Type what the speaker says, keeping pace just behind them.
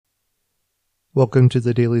Welcome to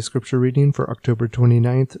the Daily Scripture Reading for October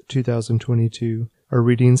 29th, 2022. Our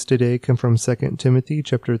readings today come from 2 Timothy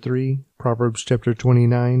chapter 3, Proverbs chapter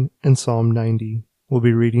 29, and Psalm 90. We'll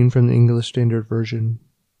be reading from the English Standard Version.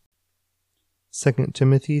 2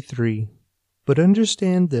 Timothy 3. But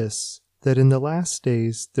understand this, that in the last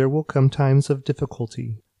days there will come times of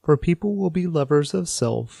difficulty, for people will be lovers of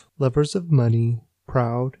self, lovers of money,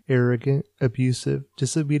 proud, arrogant, abusive,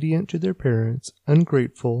 disobedient to their parents,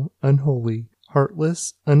 ungrateful, unholy,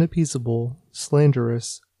 heartless, unappeasable,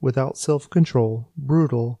 slanderous, without self-control,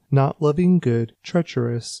 brutal, not loving good,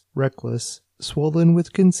 treacherous, reckless, swollen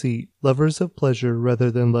with conceit, lovers of pleasure rather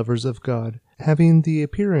than lovers of God, having the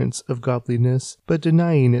appearance of godliness, but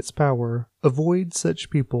denying its power. Avoid such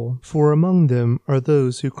people, for among them are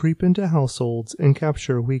those who creep into households and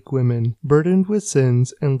capture weak women, burdened with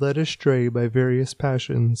sins and led astray by various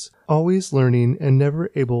passions, always learning and never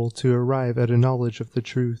able to arrive at a knowledge of the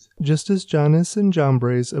truth. Just as Jannes and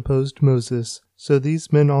Jambres opposed Moses, so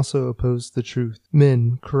these men also oppose the truth,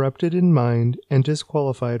 men corrupted in mind and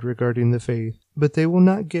disqualified regarding the faith. But they will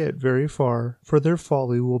not get very far, for their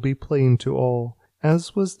folly will be plain to all,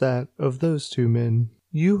 as was that of those two men.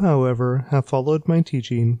 You, however, have followed my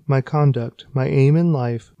teaching, my conduct, my aim in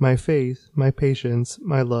life, my faith, my patience,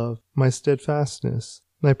 my love, my steadfastness,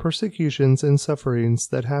 my persecutions and sufferings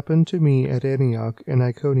that happened to me at Antioch and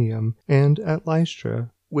Iconium, and at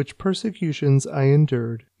Lystra, which persecutions I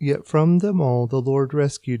endured, yet from them all the Lord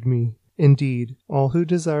rescued me. Indeed, all who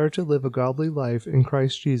desire to live a godly life in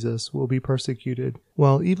Christ Jesus will be persecuted,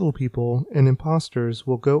 while evil people and impostors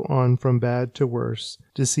will go on from bad to worse,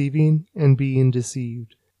 deceiving and being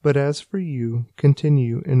deceived. But as for you,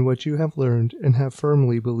 continue in what you have learned and have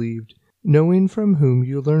firmly believed, knowing from whom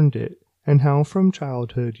you learned it, and how from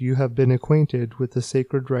childhood you have been acquainted with the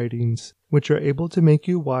sacred writings, which are able to make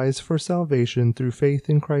you wise for salvation through faith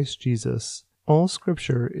in Christ Jesus. All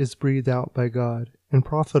Scripture is breathed out by God, and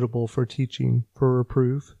profitable for teaching, for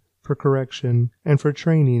reproof, for correction, and for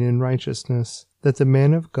training in righteousness, that the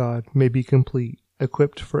man of God may be complete,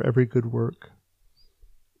 equipped for every good work.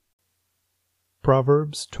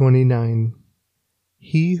 Proverbs 29.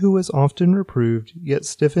 He who is often reproved, yet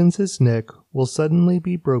stiffens his neck, will suddenly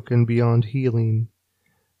be broken beyond healing.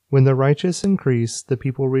 When the righteous increase, the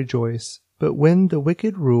people rejoice, but when the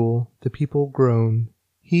wicked rule, the people groan.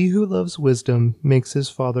 He who loves wisdom makes his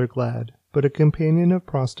father glad, but a companion of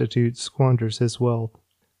prostitutes squanders his wealth.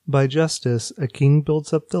 By justice a king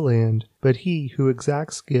builds up the land, but he who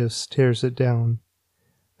exacts gifts tears it down.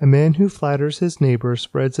 A man who flatters his neighbor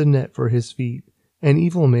spreads a net for his feet. An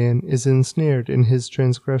evil man is ensnared in his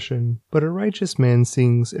transgression, but a righteous man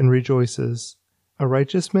sings and rejoices. A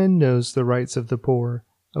righteous man knows the rights of the poor.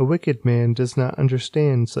 A wicked man does not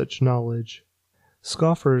understand such knowledge.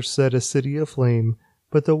 Scoffers set a city aflame,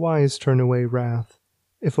 but the wise turn away wrath.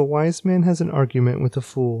 If a wise man has an argument with a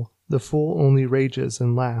fool, the fool only rages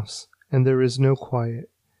and laughs, and there is no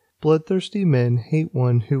quiet. Bloodthirsty men hate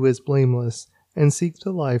one who is blameless, and seek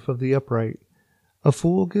the life of the upright. A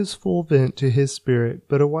fool gives full vent to his spirit,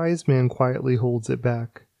 but a wise man quietly holds it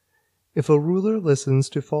back. If a ruler listens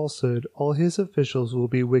to falsehood, all his officials will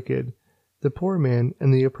be wicked. The poor man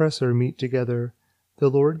and the oppressor meet together. The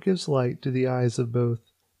Lord gives light to the eyes of both.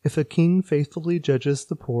 If a king faithfully judges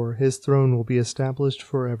the poor, his throne will be established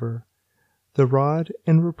forever. The rod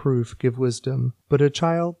and reproof give wisdom, but a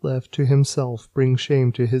child left to himself brings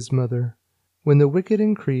shame to his mother. When the wicked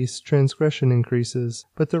increase, transgression increases,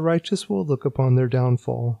 but the righteous will look upon their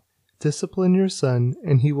downfall. Discipline your son,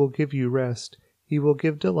 and he will give you rest. He will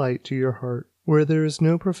give delight to your heart. Where there is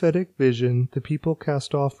no prophetic vision, the people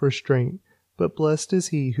cast off restraint, but blessed is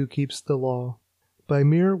he who keeps the law. By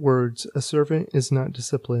mere words a servant is not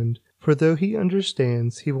disciplined, for though he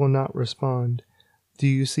understands, he will not respond. Do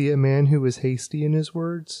you see a man who is hasty in his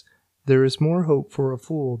words? There is more hope for a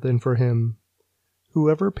fool than for him.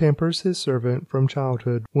 Whoever pampers his servant from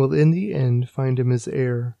childhood will in the end find him his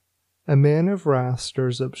heir. A man of wrath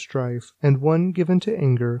stirs up strife, and one given to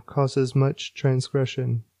anger causes much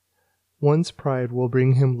transgression. One's pride will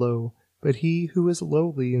bring him low, but he who is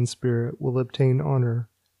lowly in spirit will obtain honor.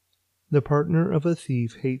 The partner of a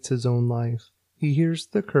thief hates his own life. He hears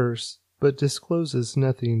the curse, but discloses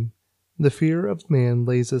nothing. The fear of man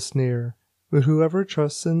lays a snare, but whoever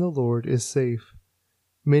trusts in the Lord is safe.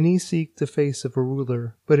 Many seek the face of a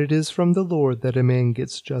ruler, but it is from the Lord that a man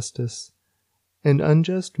gets justice. An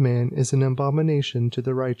unjust man is an abomination to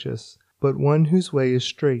the righteous, but one whose way is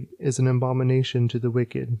straight is an abomination to the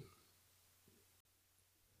wicked.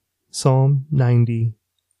 Psalm 90.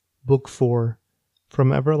 Book 4.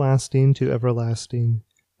 From everlasting to everlasting,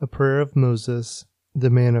 a prayer of Moses, the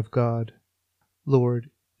man of God. Lord,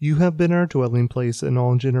 You have been our dwelling place in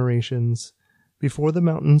all generations. Before the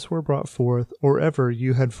mountains were brought forth, or ever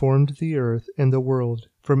you had formed the earth and the world,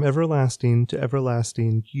 from everlasting to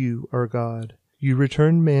everlasting, you are God. You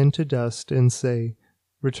return man to dust and say,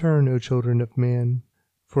 Return, O children of man.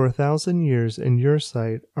 For 1,000 years in your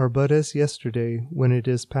sight are but as yesterday when it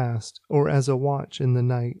is past, or as a watch in the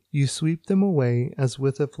night. You sweep them away as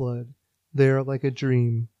with a flood. They are like a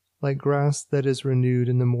dream, like grass that is renewed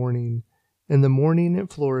in the morning. In the morning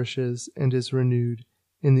it flourishes and is renewed.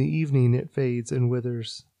 In the evening it fades and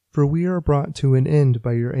withers. For we are brought to an end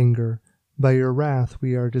by your anger. By your wrath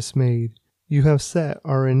we are dismayed. You have set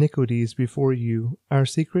our iniquities before you, our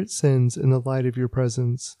secret sins in the light of your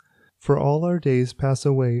presence. For all our days pass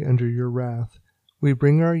away under your wrath. We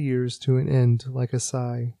bring our years to an end like a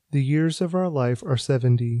sigh. The years of our life are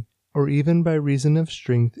 70, or even by reason of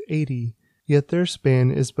strength 80. Yet their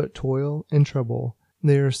span is but toil and trouble.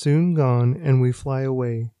 They are soon gone, and we fly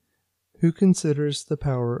away. Who considers the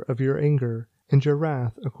power of your anger, and your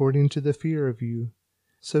wrath according to the fear of you?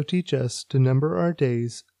 So teach us to number our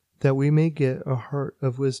days, that we may get a heart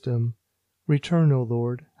of wisdom. Return, O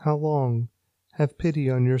Lord, how long? Have pity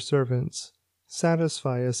on your servants.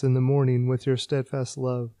 Satisfy us in the morning with your steadfast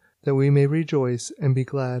love, that we may rejoice and be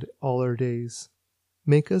glad all our days.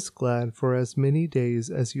 Make us glad for as many days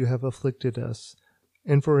as you have afflicted us,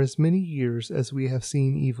 and for as many years as we have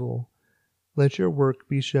seen evil. Let your work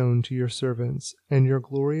be shown to your servants, and your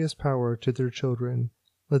glorious power to their children.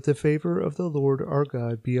 Let the favor of the Lord our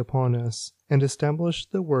God be upon us, and establish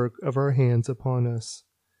the work of our hands upon us.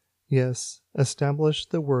 Yes, establish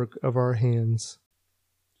the work of our hands.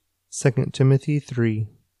 2 Timothy 3.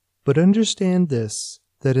 But understand this,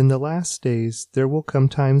 that in the last days there will come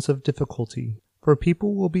times of difficulty, for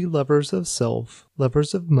people will be lovers of self,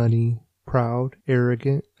 lovers of money, proud,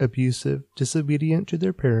 arrogant, abusive, disobedient to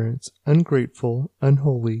their parents, ungrateful,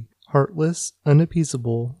 unholy, heartless,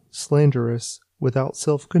 unappeasable, slanderous, without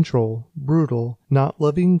self-control, brutal, not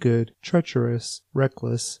loving good, treacherous,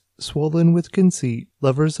 reckless, swollen with conceit,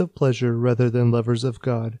 lovers of pleasure rather than lovers of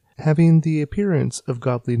God, having the appearance of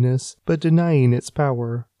godliness, but denying its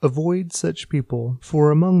power. Avoid such people, for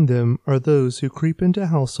among them are those who creep into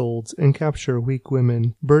households and capture weak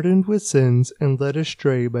women, burdened with sins and led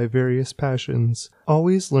astray by various passions,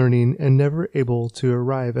 always learning and never able to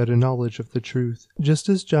arrive at a knowledge of the truth. Just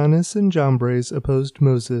as Jannes and Jambres opposed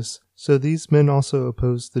Moses, so these men also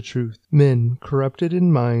opposed the truth, men corrupted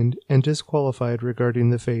in mind and disqualified regarding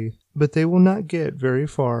the faith. But they will not get very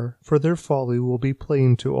far, for their folly will be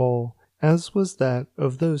plain to all, as was that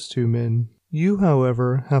of those 2 men. You,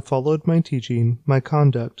 however, have followed my teaching, my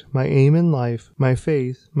conduct, my aim in life, my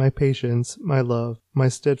faith, my patience, my love, my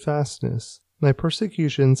steadfastness, my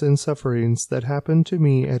persecutions and sufferings that happened to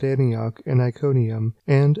me at Antioch and Iconium,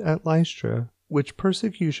 and at Lystra, which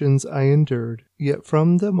persecutions I endured, yet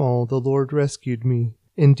from them all the Lord rescued me.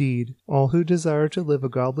 Indeed, all who desire to live a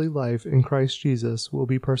godly life in Christ Jesus will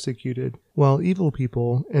be persecuted, while evil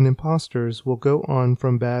people and impostors will go on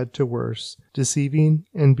from bad to worse, deceiving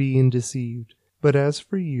and being deceived. But as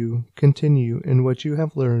for you, continue in what you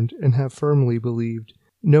have learned and have firmly believed,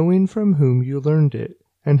 knowing from whom you learned it,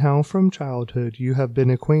 and how from childhood you have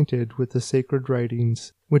been acquainted with the sacred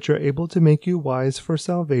writings, which are able to make you wise for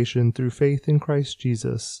salvation through faith in Christ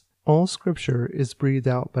Jesus. All Scripture is breathed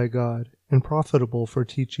out by God, and profitable for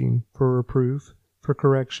teaching, for reproof, for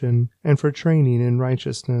correction, and for training in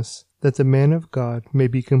righteousness, that the man of God may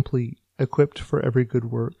be complete, equipped for every good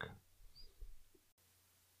work.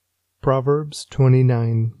 Proverbs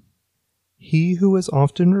 29. He who is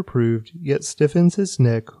often reproved, yet stiffens his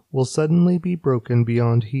neck, will suddenly be broken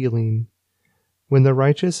beyond healing. When the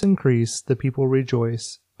righteous increase, the people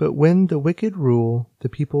rejoice, but when the wicked rule, the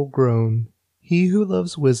people groan. He who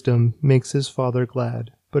loves wisdom makes his father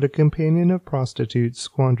glad, but a companion of prostitutes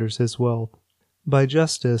squanders his wealth. By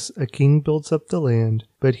justice a king builds up the land,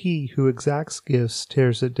 but he who exacts gifts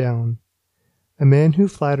tears it down. A man who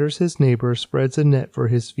flatters his neighbor spreads a net for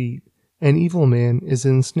his feet. An evil man is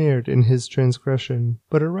ensnared in his transgression,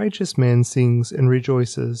 but a righteous man sings and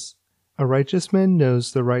rejoices. A righteous man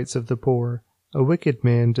knows the rights of the poor. A wicked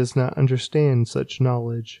man does not understand such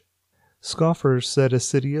knowledge. Scoffers set a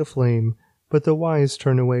city aflame, but the wise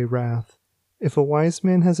turn away wrath. If a wise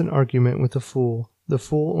man has an argument with a fool, the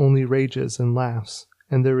fool only rages and laughs,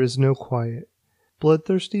 and there is no quiet.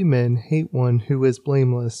 Bloodthirsty men hate one who is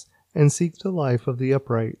blameless, and seek the life of the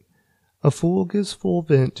upright. A fool gives full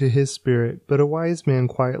vent to his spirit, but a wise man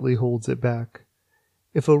quietly holds it back.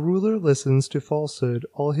 If a ruler listens to falsehood,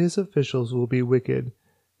 all his officials will be wicked.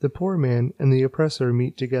 The poor man and the oppressor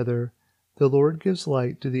meet together. The Lord gives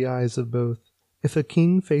light to the eyes of both. If a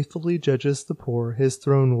king faithfully judges the poor, his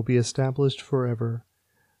throne will be established forever.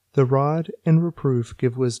 The rod and reproof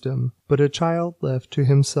give wisdom, but a child left to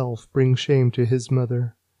himself brings shame to his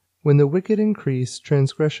mother. When the wicked increase,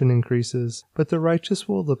 transgression increases, but the righteous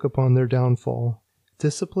will look upon their downfall.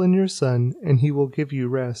 Discipline your son, and he will give you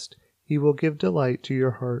rest. He will give delight to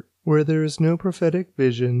your heart. Where there is no prophetic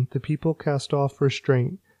vision, the people cast off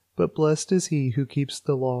restraint, but blessed is he who keeps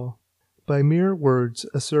the law. By mere words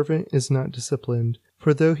a servant is not disciplined,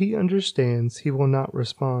 for though he understands, he will not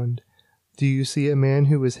respond. Do you see a man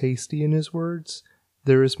who is hasty in his words?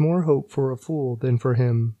 There is more hope for a fool than for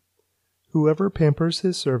him. Whoever pampers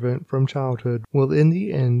his servant from childhood will in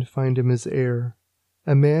the end find him his heir.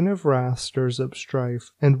 A man of wrath stirs up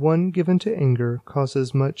strife, and one given to anger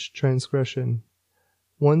causes much transgression.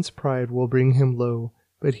 One's pride will bring him low,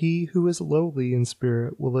 but he who is lowly in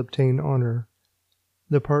spirit will obtain honor.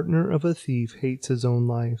 The partner of a thief hates his own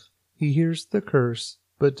life. He hears the curse,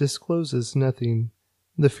 but discloses nothing.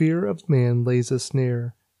 The fear of man lays a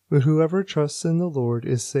snare, but whoever trusts in the Lord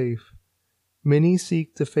is safe. Many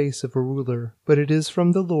seek the face of a ruler, but it is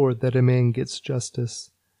from the Lord that a man gets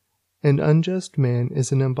justice. An unjust man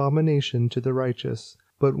is an abomination to the righteous,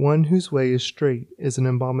 but one whose way is straight is an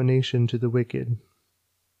abomination to the wicked.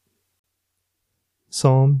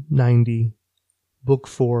 Psalm 90, Book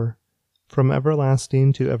 4, From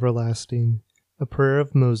Everlasting to Everlasting, a prayer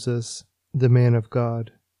of Moses, the man of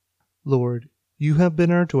God. Lord, you have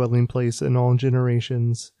been our dwelling place in all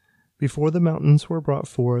generations. Before the mountains were brought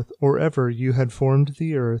forth, or ever you had formed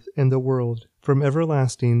the earth and the world, from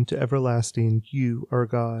everlasting to everlasting you are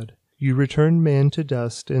God. You return man to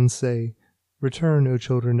dust and say, Return, O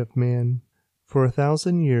children of man. For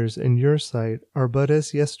 1,000 years in your sight are but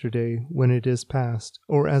as yesterday when it is past,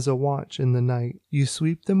 or as a watch in the night. You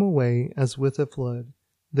sweep them away as with a flood.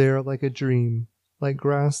 They are like a dream, like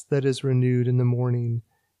grass that is renewed in the morning.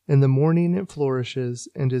 In the morning it flourishes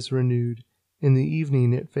and is renewed. In the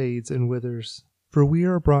evening it fades and withers. For we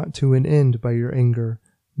are brought to an end by your anger.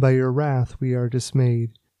 By your wrath we are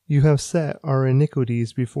dismayed. You have set our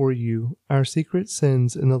iniquities before you, our secret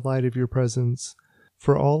sins in the light of your presence.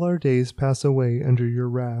 For all our days pass away under your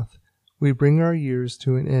wrath. We bring our years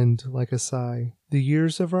to an end like a sigh. The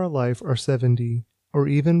years of our life are 70, or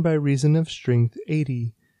even by reason of strength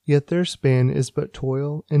 80. Yet their span is but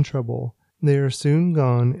toil and trouble. They are soon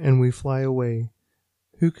gone, and we fly away.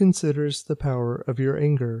 Who considers the power of your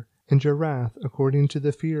anger, and your wrath according to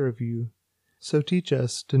the fear of you? So teach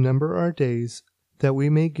us to number our days, that we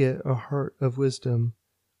may get a heart of wisdom.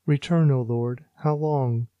 Return, O Lord, how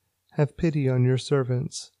long? Have pity on your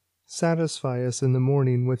servants. Satisfy us in the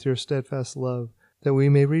morning with your steadfast love, that we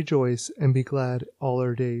may rejoice and be glad all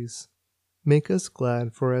our days. Make us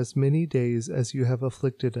glad for as many days as you have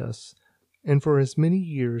afflicted us, and for as many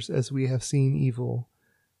years as we have seen evil.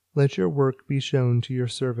 Let your work be shown to your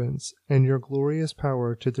servants, and your glorious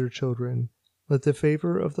power to their children. Let the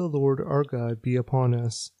favor of the Lord our God be upon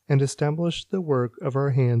us, and establish the work of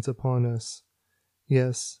our hands upon us.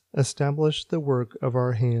 Yes, establish the work of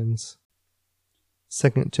our hands.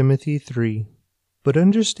 2 Timothy 3. But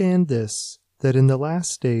understand this, that in the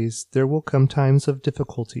last days there will come times of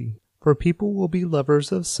difficulty, for people will be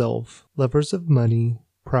lovers of self, lovers of money,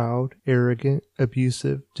 proud, arrogant,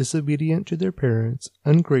 abusive, disobedient to their parents,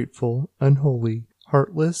 ungrateful, unholy,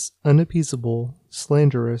 heartless, unappeasable,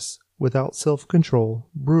 slanderous, without self-control,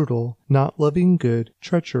 brutal, not loving good,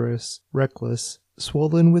 treacherous, reckless,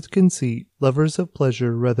 swollen with conceit, lovers of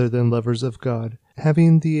pleasure rather than lovers of God,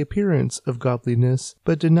 having the appearance of godliness,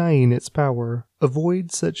 but denying its power.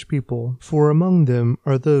 Avoid such people, for among them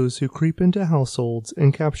are those who creep into households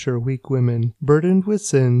and capture weak women, burdened with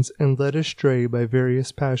sins and led astray by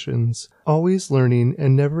various passions, always learning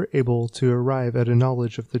and never able to arrive at a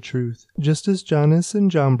knowledge of the truth. Just as Jannes and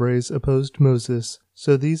Jambres opposed Moses,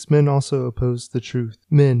 so these men also opposed the truth,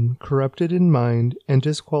 men corrupted in mind and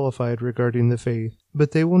disqualified regarding the faith.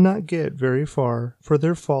 But they will not get very far, for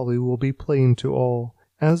their folly will be plain to all,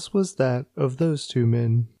 as was that of those 2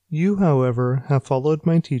 men. You, however, have followed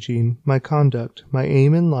my teaching, my conduct, my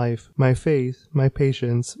aim in life, my faith, my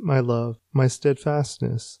patience, my love, my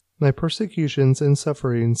steadfastness, my persecutions and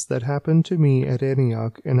sufferings that happened to me at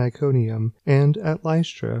Antioch and Iconium, and at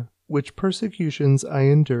Lystra, which persecutions I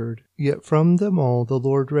endured, yet from them all the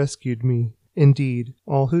Lord rescued me. Indeed,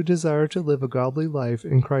 all who desire to live a godly life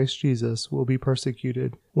in Christ Jesus will be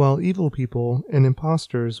persecuted, while evil people and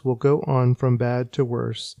impostors will go on from bad to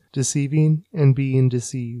worse, deceiving and being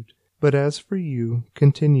deceived. But as for you,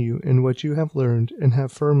 continue in what you have learned and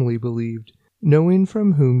have firmly believed, knowing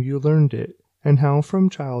from whom you learned it, and how from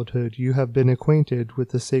childhood you have been acquainted with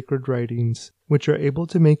the sacred writings, which are able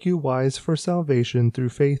to make you wise for salvation through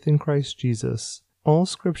faith in Christ Jesus. All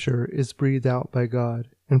Scripture is breathed out by God,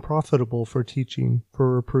 and profitable for teaching,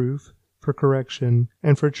 for reproof, for correction,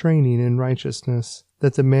 and for training in righteousness,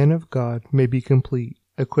 that the man of God may be complete,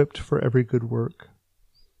 equipped for every good work.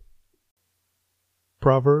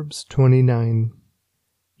 Proverbs 29.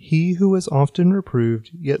 He who is often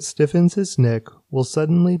reproved, yet stiffens his neck, will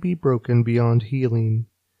suddenly be broken beyond healing.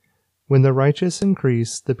 When the righteous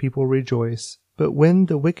increase, the people rejoice, but when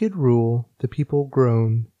the wicked rule, the people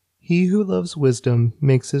groan. He who loves wisdom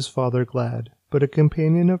makes his father glad, but a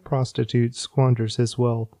companion of prostitutes squanders his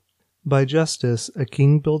wealth. By justice a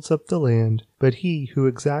king builds up the land, but he who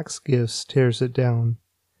exacts gifts tears it down.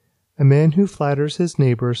 A man who flatters his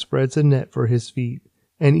neighbor spreads a net for his feet.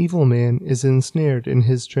 An evil man is ensnared in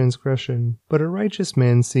his transgression, but a righteous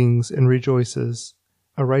man sings and rejoices.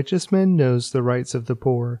 A righteous man knows the rights of the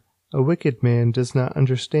poor. A wicked man does not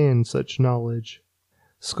understand such knowledge.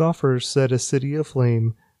 Scoffers set a city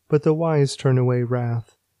aflame, but the wise turn away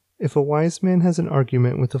wrath. If a wise man has an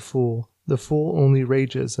argument with a fool, the fool only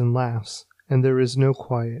rages and laughs, and there is no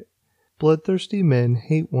quiet. Bloodthirsty men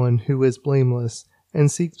hate one who is blameless, and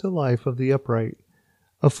seek the life of the upright.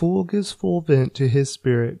 A fool gives full vent to his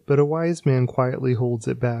spirit, but a wise man quietly holds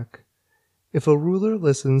it back. If a ruler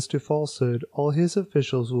listens to falsehood, all his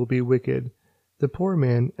officials will be wicked. The poor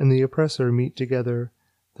man and the oppressor meet together.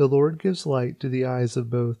 The Lord gives light to the eyes of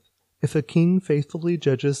both. If a king faithfully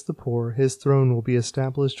judges the poor, his throne will be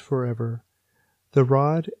established forever. The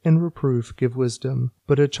rod and reproof give wisdom,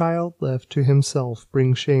 but a child left to himself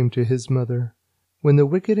brings shame to his mother. When the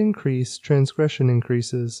wicked increase, transgression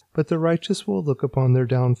increases, but the righteous will look upon their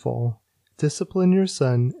downfall. Discipline your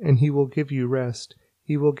son, and he will give you rest.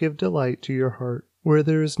 He will give delight to your heart. Where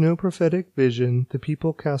there is no prophetic vision, the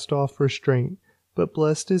people cast off restraint, but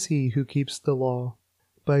blessed is he who keeps the law.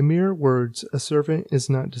 By mere words a servant is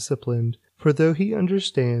not disciplined, for though he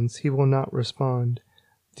understands, he will not respond.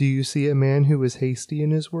 Do you see a man who is hasty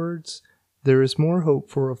in his words? There is more hope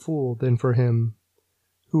for a fool than for him.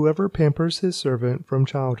 Whoever pampers his servant from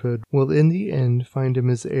childhood will in the end find him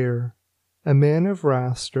his heir. A man of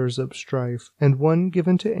wrath stirs up strife, and one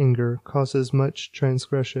given to anger causes much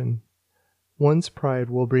transgression. One's pride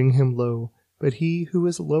will bring him low, but he who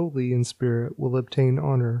is lowly in spirit will obtain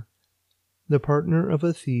honor. The partner of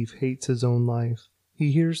a thief hates his own life.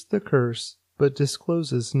 He hears the curse, but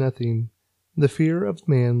discloses nothing. The fear of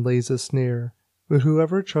man lays a snare, but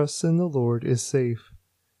whoever trusts in the Lord is safe.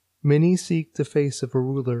 Many seek the face of a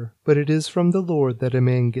ruler, but it is from the Lord that a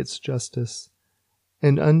man gets justice.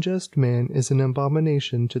 An unjust man is an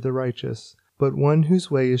abomination to the righteous, but one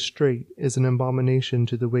whose way is straight is an abomination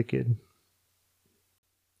to the wicked.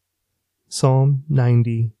 Psalm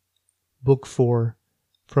 90. Book 4.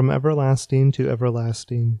 From everlasting to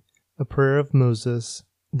everlasting. A prayer of Moses,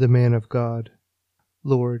 the man of God.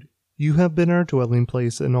 Lord, you have been our dwelling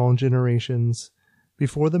place in all generations.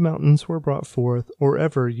 Before the mountains were brought forth, or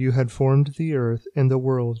ever you had formed the earth and the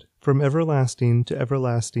world, from everlasting to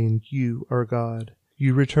everlasting you are God.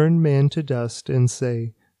 You return man to dust and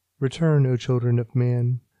say, Return, O children of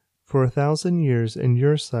man. For 1,000 years in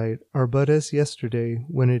your sight are but as yesterday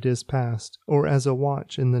when it is past, or as a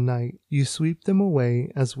watch in the night. You sweep them away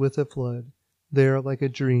as with a flood. They are like a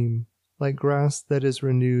dream, like grass that is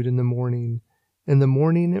renewed in the morning. In the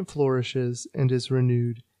morning it flourishes and is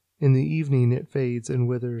renewed. In the evening it fades and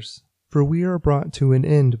withers. For we are brought to an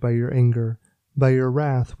end by your anger. By your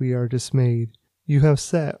wrath we are dismayed. You have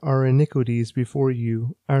set our iniquities before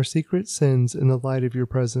you, our secret sins in the light of your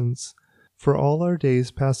presence. For all our days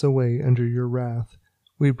pass away under your wrath.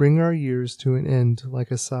 We bring our years to an end like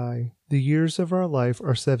a sigh. The years of our life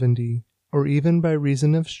are 70, or even by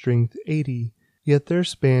reason of strength 80. Yet their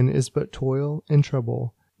span is but toil and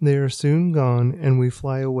trouble. They are soon gone, and we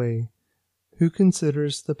fly away. Who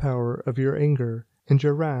considers the power of your anger, and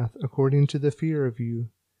your wrath according to the fear of you?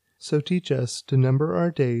 So teach us to number our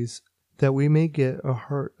days, that we may get a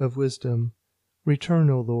heart of wisdom. Return,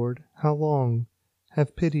 O Lord, how long?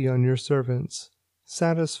 Have pity on your servants.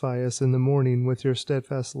 Satisfy us in the morning with your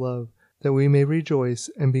steadfast love, that we may rejoice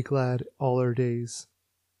and be glad all our days.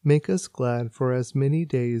 Make us glad for as many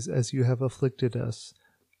days as you have afflicted us,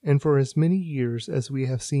 and for as many years as we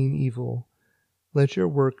have seen evil. Let your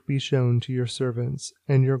work be shown to your servants,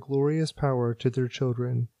 and your glorious power to their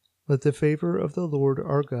children. Let the favor of the Lord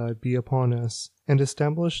our God be upon us, and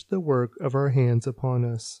establish the work of our hands upon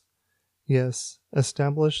us. Yes,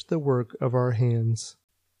 establish the work of our hands.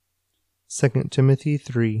 2 Timothy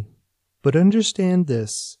 3. But understand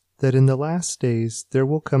this, that in the last days there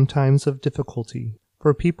will come times of difficulty,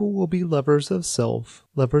 for people will be lovers of self,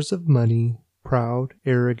 lovers of money, proud,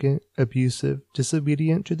 arrogant, abusive,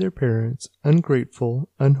 disobedient to their parents, ungrateful,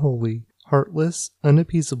 unholy, heartless,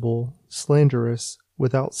 unappeasable, slanderous,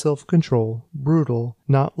 without self-control, brutal,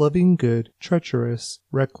 not loving good, treacherous,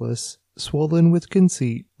 reckless, swollen with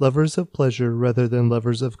conceit, lovers of pleasure rather than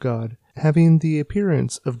lovers of God, having the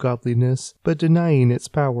appearance of godliness, but denying its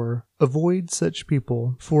power. Avoid such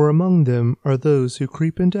people, for among them are those who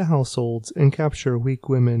creep into households and capture weak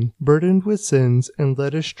women, burdened with sins and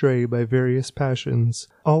led astray by various passions,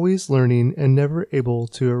 always learning and never able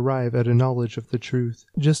to arrive at a knowledge of the truth.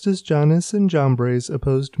 Just as Jannes and Jambres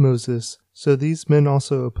opposed Moses, so these men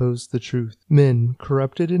also opposed the truth, men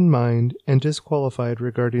corrupted in mind and disqualified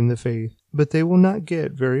regarding the faith. But they will not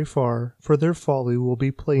get very far, for their folly will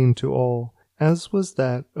be plain to all, as was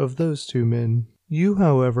that of those two men. You,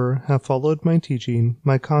 however, have followed my teaching,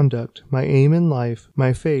 my conduct, my aim in life,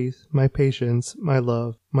 my faith, my patience, my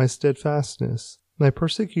love, my steadfastness, my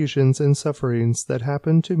persecutions and sufferings that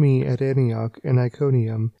happened to me at Antioch and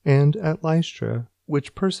Iconium, and at Lystra,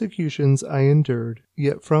 which persecutions I endured,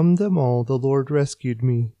 yet from them all the Lord rescued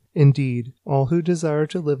me. Indeed, all who desire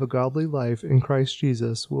to live a godly life in Christ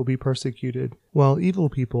Jesus will be persecuted, while evil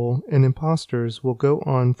people and impostors will go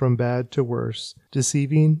on from bad to worse,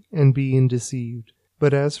 deceiving and being deceived.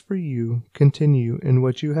 But as for you, continue in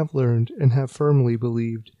what you have learned and have firmly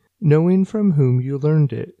believed, knowing from whom you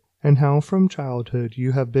learned it, and how from childhood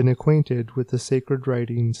you have been acquainted with the sacred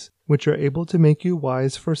writings, which are able to make you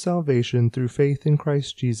wise for salvation through faith in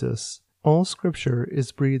Christ Jesus. All Scripture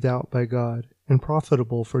is breathed out by God, and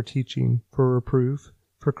profitable for teaching, for reproof,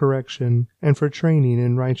 for correction, and for training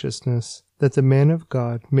in righteousness, that the man of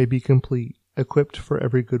God may be complete, equipped for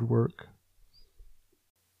every good work.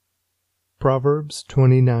 Proverbs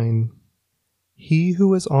 29. He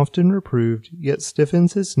who is often reproved, yet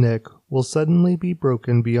stiffens his neck, will suddenly be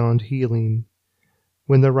broken beyond healing.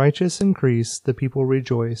 When the righteous increase, the people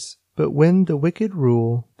rejoice, but when the wicked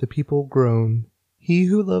rule, the people groan. He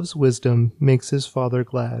who loves wisdom makes his father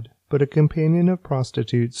glad, but a companion of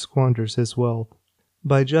prostitutes squanders his wealth.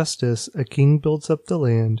 By justice a king builds up the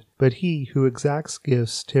land, but he who exacts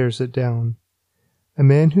gifts tears it down. A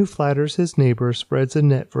man who flatters his neighbor spreads a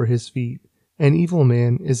net for his feet. An evil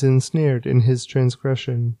man is ensnared in his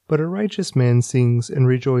transgression, but a righteous man sings and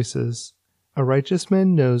rejoices. A righteous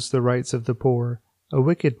man knows the rights of the poor. A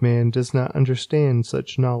wicked man does not understand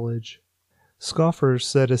such knowledge. Scoffers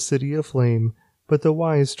set a city aflame, but the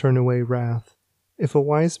wise turn away wrath. If a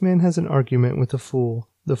wise man has an argument with a fool,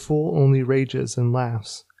 the fool only rages and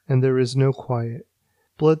laughs, and there is no quiet.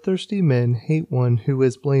 Bloodthirsty men hate one who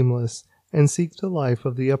is blameless, and seek the life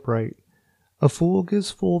of the upright. A fool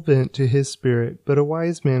gives full vent to his spirit, but a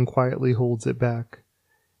wise man quietly holds it back.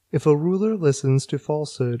 If a ruler listens to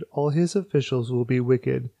falsehood, all his officials will be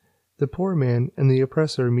wicked. The poor man and the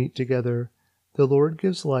oppressor meet together. The Lord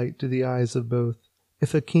gives light to the eyes of both.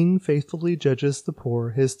 If a king faithfully judges the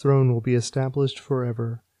poor, his throne will be established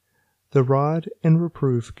forever. The rod and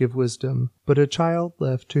reproof give wisdom, but a child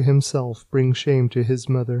left to himself brings shame to his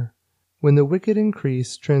mother. When the wicked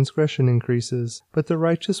increase, transgression increases, but the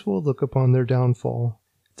righteous will look upon their downfall.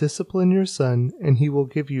 Discipline your son, and he will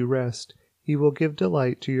give you rest. He will give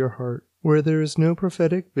delight to your heart. Where there is no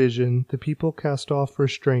prophetic vision, the people cast off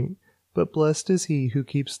restraint, but blessed is he who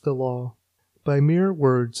keeps the law. By mere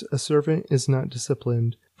words a servant is not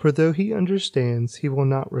disciplined, for though he understands, he will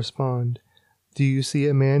not respond. Do you see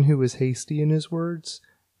a man who is hasty in his words?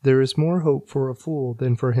 There is more hope for a fool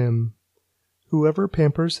than for him. Whoever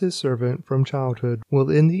pampers his servant from childhood will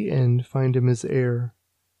in the end find him his heir.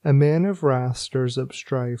 A man of wrath stirs up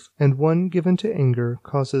strife, and one given to anger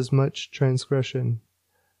causes much transgression.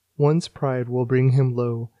 One's pride will bring him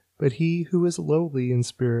low, but he who is lowly in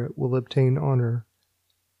spirit will obtain honor.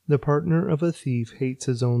 The partner of a thief hates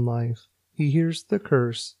his own life. He hears the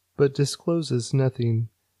curse, but discloses nothing.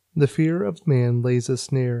 The fear of man lays a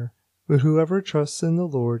snare, but whoever trusts in the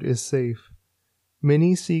Lord is safe.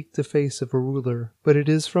 Many seek the face of a ruler, but it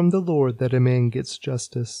is from the Lord that a man gets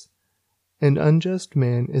justice. An unjust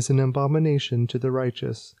man is an abomination to the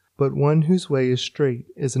righteous, but one whose way is straight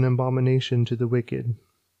is an abomination to the wicked.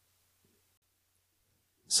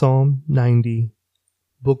 Psalm 90.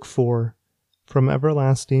 Book 4. From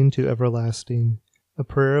everlasting to everlasting. A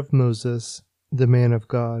prayer of Moses, the man of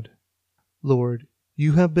God. Lord,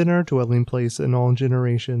 you have been our dwelling place in all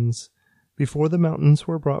generations. Before the mountains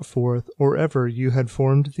were brought forth, or ever you had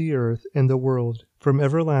formed the earth and the world, from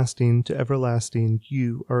everlasting to everlasting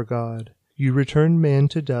you are God. You return man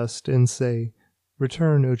to dust and say,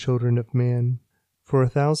 Return, O children of man. For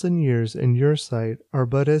 1,000 years in your sight are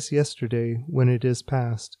but as yesterday when it is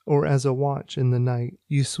past, or as a watch in the night.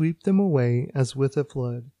 You sweep them away as with a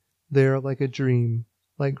flood. They are like a dream,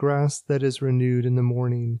 like grass that is renewed in the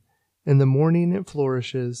morning. In the morning it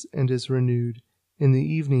flourishes and is renewed. In the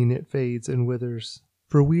evening it fades and withers.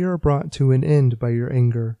 For we are brought to an end by your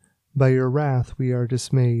anger. By your wrath we are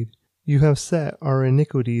dismayed. You have set our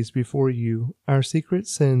iniquities before you, our secret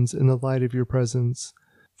sins in the light of your presence.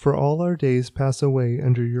 For all our days pass away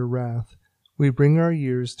under your wrath. We bring our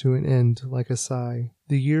years to an end like a sigh.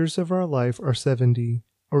 The years of our life are 70,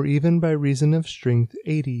 or even by reason of strength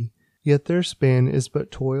 80. Yet their span is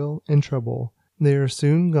but toil and trouble. They are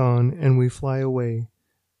soon gone, and we fly away.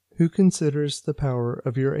 Who considers the power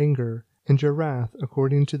of your anger, and your wrath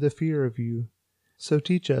according to the fear of you? So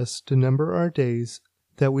teach us to number our days,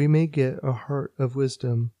 that we may get a heart of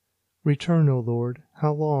wisdom. Return, O Lord,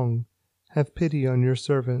 how long? Have pity on your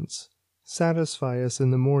servants. Satisfy us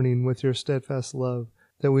in the morning with your steadfast love,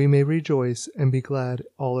 that we may rejoice and be glad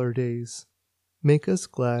all our days. Make us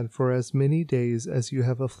glad for as many days as you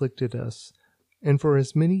have afflicted us, and for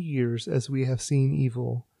as many years as we have seen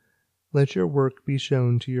evil. Let your work be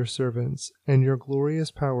shown to your servants, and your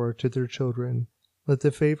glorious power to their children. Let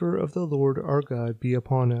the favor of the Lord our God be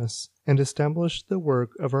upon us, and establish the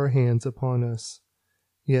work of our hands upon us.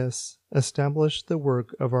 Yes, establish the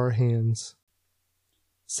work of our hands.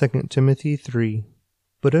 2 Timothy 3.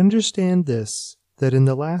 But understand this, that in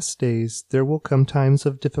the last days there will come times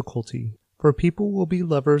of difficulty. For people will be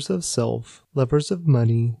lovers of self, lovers of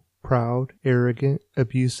money, proud, arrogant,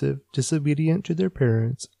 abusive, disobedient to their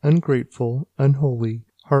parents, ungrateful, unholy,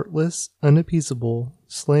 heartless, unappeasable,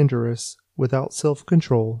 slanderous, without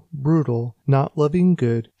self-control, brutal, not loving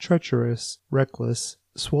good, treacherous, reckless,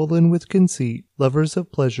 swollen with conceit, lovers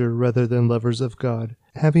of pleasure rather than lovers of God,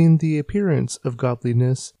 having the appearance of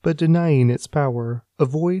godliness, but denying its power.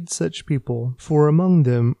 Avoid such people, for among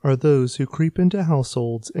them are those who creep into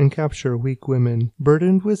households and capture weak women,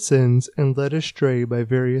 burdened with sins and led astray by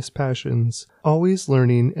various passions, always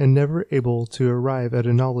learning and never able to arrive at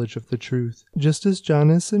a knowledge of the truth. Just as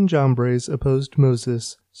Jannes and Jambres opposed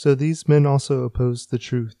Moses, so these men also oppose the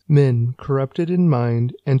truth, men corrupted in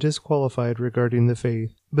mind and disqualified regarding the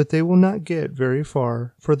faith. But they will not get very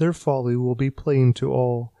far, for their folly will be plain to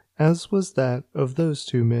all, as was that of those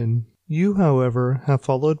two men. You, however, have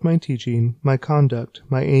followed my teaching, my conduct,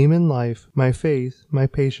 my aim in life, my faith, my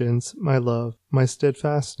patience, my love, my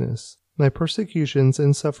steadfastness, my persecutions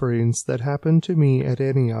and sufferings that happened to me at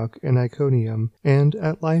Antioch and Iconium, and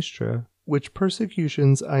at Lystra, which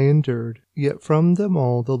persecutions I endured, yet from them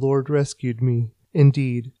all the Lord rescued me.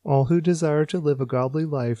 Indeed, all who desire to live a godly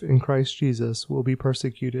life in Christ Jesus will be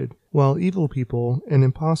persecuted, while evil people and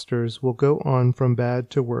impostors will go on from bad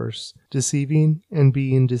to worse, deceiving and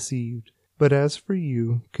being deceived. But as for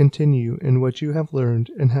you, continue in what you have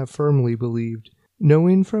learned and have firmly believed,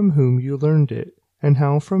 knowing from whom you learned it, and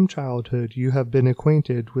how from childhood you have been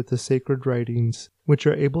acquainted with the sacred writings, which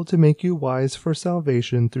are able to make you wise for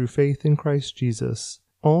salvation through faith in Christ Jesus.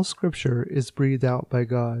 All Scripture is breathed out by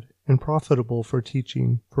God, and profitable for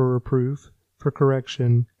teaching, for reproof, for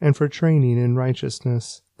correction, and for training in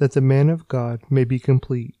righteousness, that the man of God may be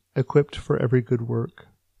complete, equipped for every good work.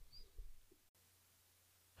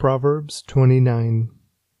 Proverbs 29.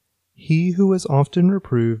 He who is often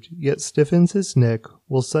reproved, yet stiffens his neck,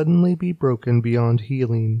 will suddenly be broken beyond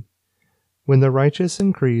healing. When the righteous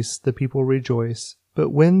increase, the people rejoice, but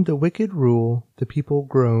when the wicked rule, the people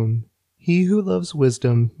groan. He who loves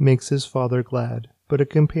wisdom makes his father glad, but a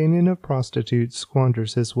companion of prostitutes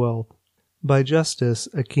squanders his wealth. By justice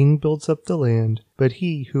a king builds up the land, but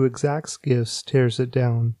he who exacts gifts tears it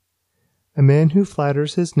down. A man who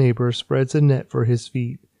flatters his neighbor spreads a net for his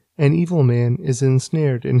feet. An evil man is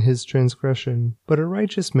ensnared in his transgression, but a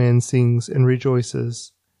righteous man sings and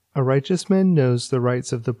rejoices. A righteous man knows the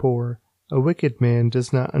rights of the poor. A wicked man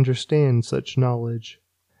does not understand such knowledge.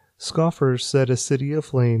 Scoffers set a city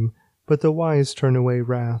aflame, but the wise turn away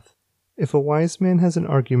wrath. If a wise man has an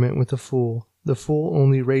argument with a fool, the fool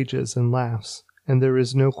only rages and laughs, and there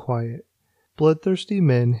is no quiet. Bloodthirsty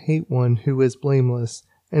men hate one who is blameless,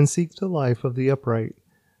 and seek the life of the upright.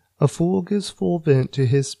 A fool gives full vent to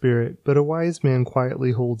his spirit, but a wise man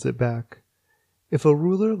quietly holds it back. If a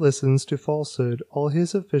ruler listens to falsehood, all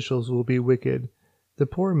his officials will be wicked. The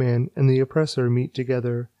poor man and the oppressor meet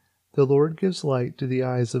together. The Lord gives light to the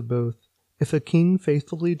eyes of both. If a king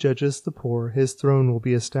faithfully judges the poor, his throne will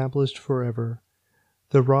be established forever.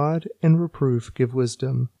 The rod and reproof give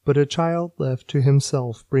wisdom, but a child left to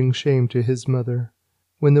himself brings shame to his mother.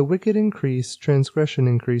 When the wicked increase, transgression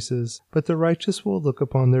increases, but the righteous will look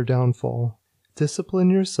upon their downfall. Discipline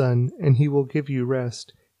your son, and he will give you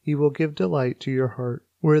rest. He will give delight to your heart.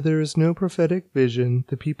 Where there is no prophetic vision,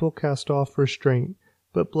 the people cast off restraint,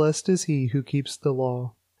 but blessed is he who keeps the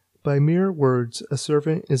law. By mere words a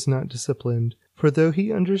servant is not disciplined, for though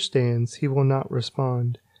he understands, he will not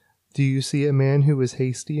respond. Do you see a man who is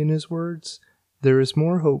hasty in his words? There is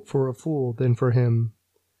more hope for a fool than for him.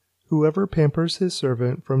 Whoever pampers his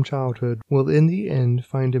servant from childhood will in the end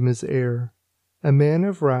find him his heir. A man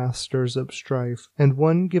of wrath stirs up strife, and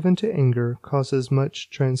one given to anger causes much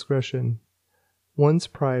transgression. One's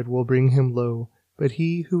pride will bring him low, but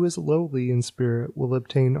he who is lowly in spirit will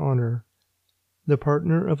obtain honor. The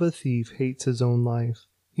partner of a thief hates his own life.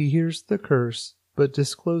 He hears the curse, but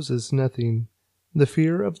discloses nothing. The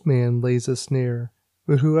fear of man lays a snare,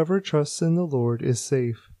 but whoever trusts in the Lord is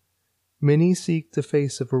safe. Many seek the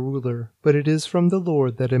face of a ruler, but it is from the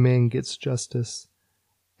Lord that a man gets justice.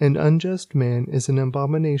 An unjust man is an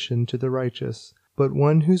abomination to the righteous, but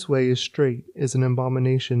one whose way is straight is an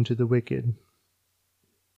abomination to the wicked.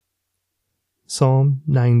 Psalm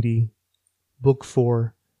 90, Book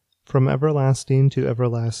 4, From Everlasting to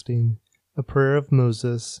Everlasting, a prayer of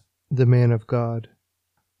Moses, the man of God.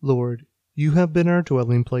 Lord, you have been our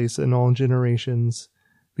dwelling place in all generations.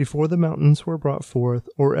 Before the mountains were brought forth,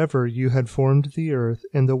 or ever you had formed the earth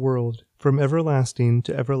and the world, from everlasting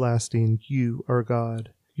to everlasting you are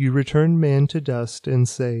God. You return man to dust and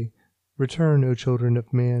say, Return, O children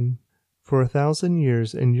of man. For 1,000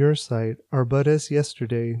 years in your sight are but as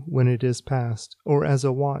yesterday when it is past, or as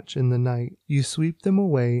a watch in the night. You sweep them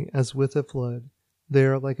away as with a flood. They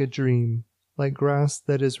are like a dream, like grass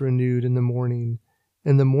that is renewed in the morning.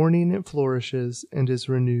 In the morning it flourishes and is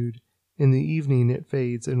renewed. In the evening it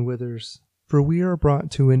fades and withers. For we are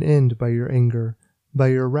brought to an end by your anger. By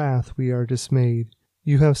your wrath we are dismayed.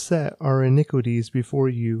 You have set our iniquities before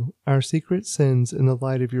you, our secret sins in the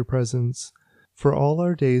light of your presence. For all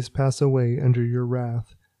our days pass away under your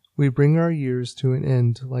wrath. We bring our years to an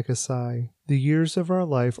end like a sigh. The years of our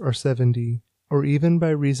life are 70, or even by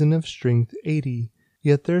reason of strength 80.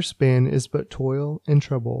 Yet their span is but toil and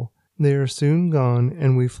trouble. They are soon gone,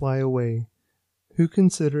 and we fly away. Who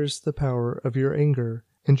considers the power of your anger,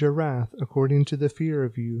 and your wrath according to the fear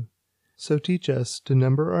of you? So teach us to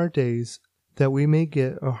number our days, that we may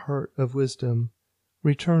get a heart of wisdom.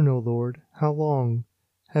 Return, O Lord, how long?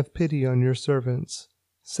 Have pity on your servants.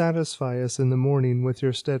 Satisfy us in the morning with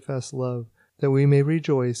your steadfast love, that we may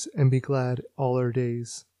rejoice and be glad all our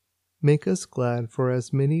days. Make us glad for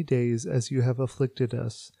as many days as you have afflicted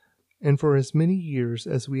us, and for as many years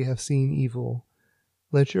as we have seen evil.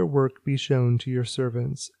 Let your work be shown to your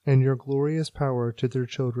servants, and your glorious power to their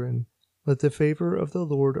children. Let the favor of the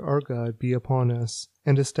Lord our God be upon us,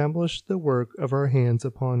 and establish the work of our hands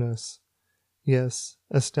upon us. Yes,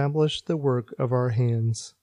 establish the work of our hands.